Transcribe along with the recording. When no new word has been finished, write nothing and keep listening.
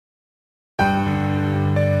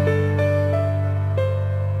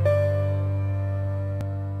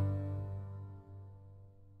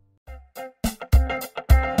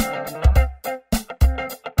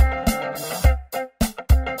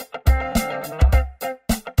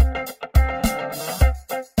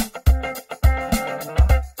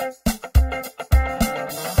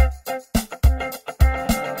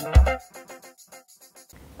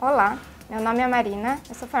nome é Marina,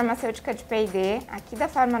 eu sou farmacêutica de P&D, aqui da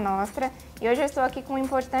PharmaNostra, e hoje eu estou aqui com um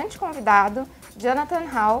importante convidado, Jonathan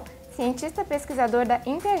Hall, cientista pesquisador da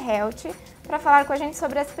InterHealth, para falar com a gente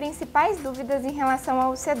sobre as principais dúvidas em relação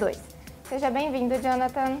ao C2. Seja bem-vindo,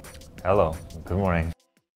 Jonathan. Hello, good morning.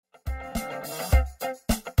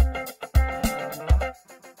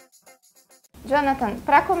 Jonathan,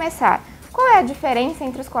 para começar, qual é a diferença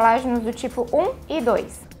entre os colágenos do tipo 1 e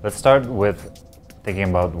 2? Let's start with thinking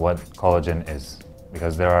about what collagen is,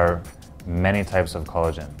 because there are many types of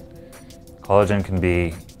collagen. Collagen can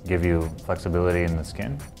give you flexibility in the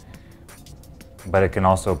skin, but it can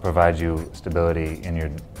also provide you stability in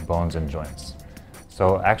your bones and joints.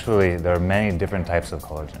 So actually, there are many different types of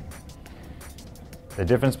collagen. The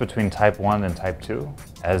difference between type 1 and type 2,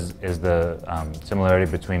 as is the similarity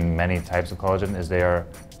between many types of collagen, is they are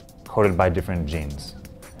coded by different genes.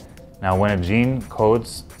 Now, when a gene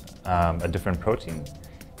codes a different protein,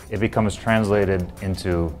 it becomes translated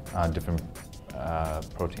into different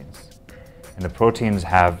proteins. And the proteins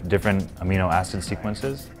have different amino acid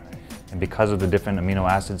sequences, and because of the different amino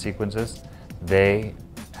acid sequences, they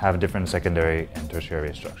have different secondary and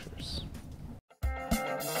tertiary structures.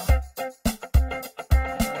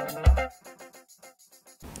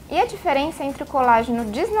 E a diferença entre o colágeno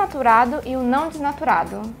desnaturado e o não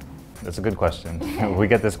desnaturado? That's a good question. We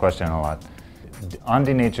get this question a lot.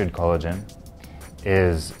 Undenatured collagen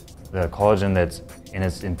is the collagen that's in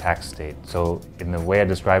its intact state. So in the way I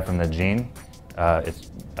described from the gene,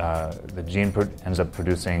 the gene ends up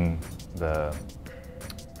producing the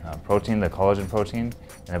protein, the collagen protein,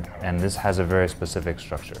 and this has a very specific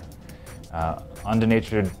structure.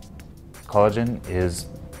 Undenatured collagen is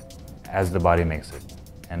as the body makes it.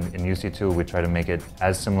 And in UC2, we try to make it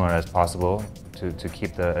as similar as possible to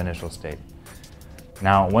keep the initial state.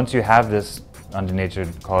 Now, once you have this undenatured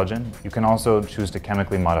collagen, you can also choose to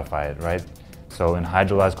chemically modify it, right? So in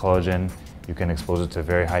hydrolyzed collagen, you can expose it to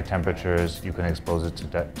very high temperatures, you can expose it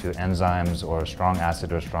to enzymes or strong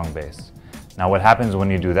acid or strong base. Now, what happens when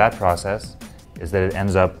you do that process is that it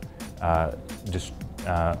ends up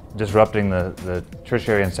disrupting the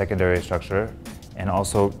tertiary and secondary structure and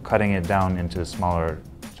also cutting it down into smaller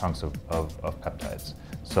chunks of peptides.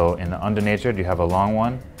 So in the undenatured, you have a long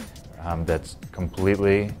one that's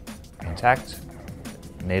completely intact,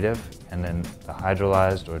 native, and then the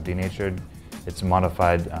hydrolyzed or denatured, it's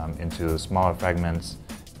modified into smaller fragments,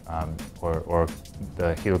 or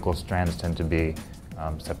the helical strands tend to be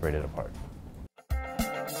separated apart.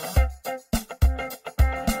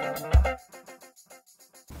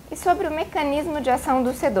 E sobre o mecanismo de ação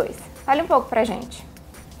do C2? Fale um pouco pra gente.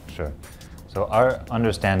 Sure. So our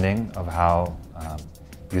understanding of how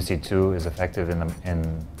UC2 is effective in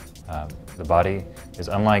the body is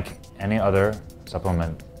unlike any other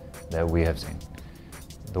supplement that we have seen.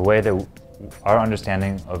 The way that our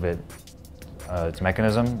understanding of its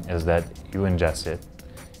mechanism is that you ingest it,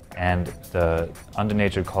 and the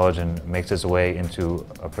undenatured collagen makes its way into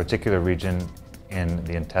a particular region in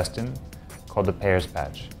the intestine called the Peyer's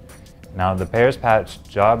patch. Now, the Peyer's patch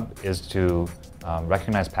job is to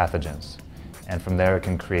recognize pathogens, and from there it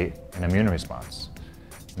can create an immune response.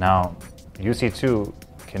 Now, UC2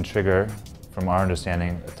 can trigger, from our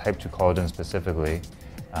understanding, type 2 collagen specifically,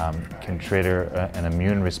 can trigger an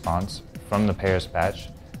immune response from the Peyer's patch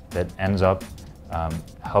that ends up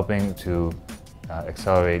helping to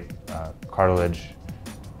accelerate cartilage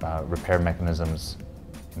repair mechanisms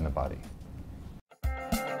in the body.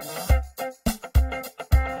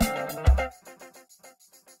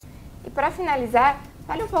 E para finalizar,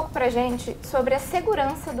 fale um pouco pra gente sobre a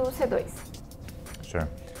segurança do C2. Sure.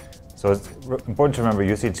 So it's important to remember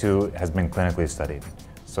UC2 has been clinically studied.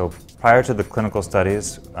 So prior to the clinical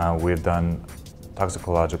studies, we've done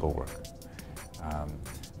toxicological work.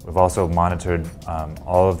 We've also monitored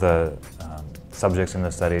all of the subjects in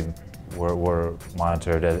the study were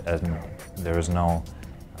monitored, and there was no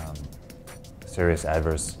serious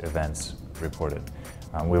adverse events reported.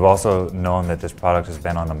 We've also known that this product has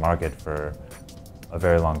been on the market for a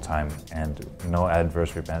very long time, and no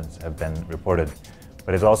adverse events have been reported.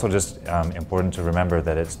 But it's also just important to remember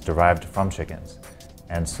that it's derived from chickens,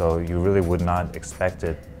 and so you really would not expect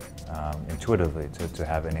it intuitively to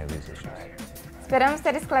have any of these issues. Esperamos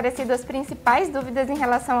ter esclarecido as principais dúvidas em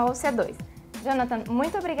relação ao C2. Jonathan,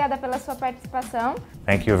 muito obrigada pela sua participação.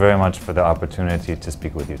 Thank you very much for the opportunity to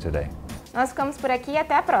speak with you today. Nós ficamos por aqui e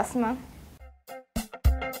até a próxima.